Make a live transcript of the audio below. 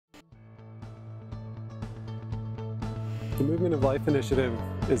The Movement of Life Initiative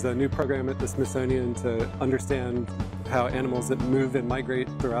is a new program at the Smithsonian to understand how animals that move and migrate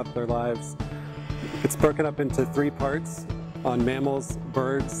throughout their lives. It's broken up into 3 parts on mammals,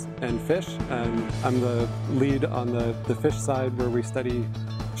 birds, and fish. And I'm the lead on the fish side, where we study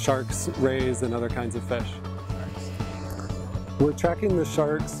sharks, rays, and other kinds of fish. We're tracking the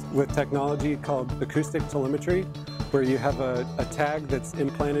sharks with technology called acoustic telemetry, where you have a tag that's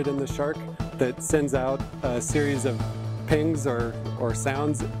implanted in the shark that sends out a series of pings or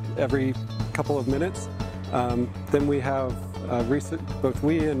sounds every couple of minutes. Then we have both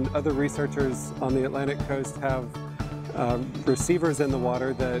we and other researchers on the Atlantic coast have receivers in the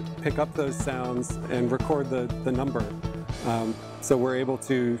water that pick up those sounds and record the number. So we're able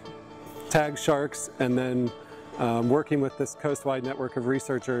to tag sharks and then, working with this coast-wide network of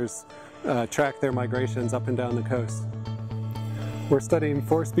researchers, track their migrations up and down the coast. We're studying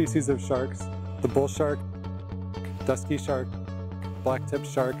 4 species of sharks: the bull shark, Dusky shark, Blacktip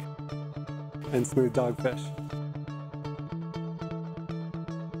shark, and Smooth Dogfish.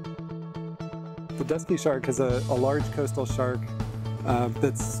 The Dusky shark is a large coastal shark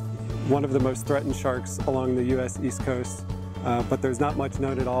that's one of the most threatened sharks along the U.S. East Coast, but there's not much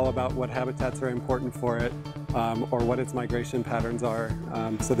known at all about what habitats are important for it or what its migration patterns are.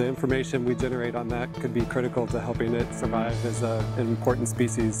 So the information we generate on that could be critical to helping it survive as an important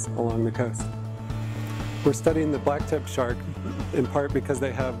species along the coast. We're studying the blacktip shark in part because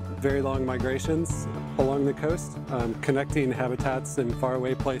they have very long migrations along the coast, connecting habitats in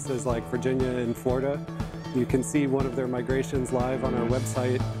faraway places like Virginia and Florida. You can see one of their migrations live on our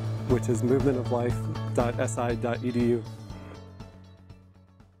website, which is movementoflife.si.edu.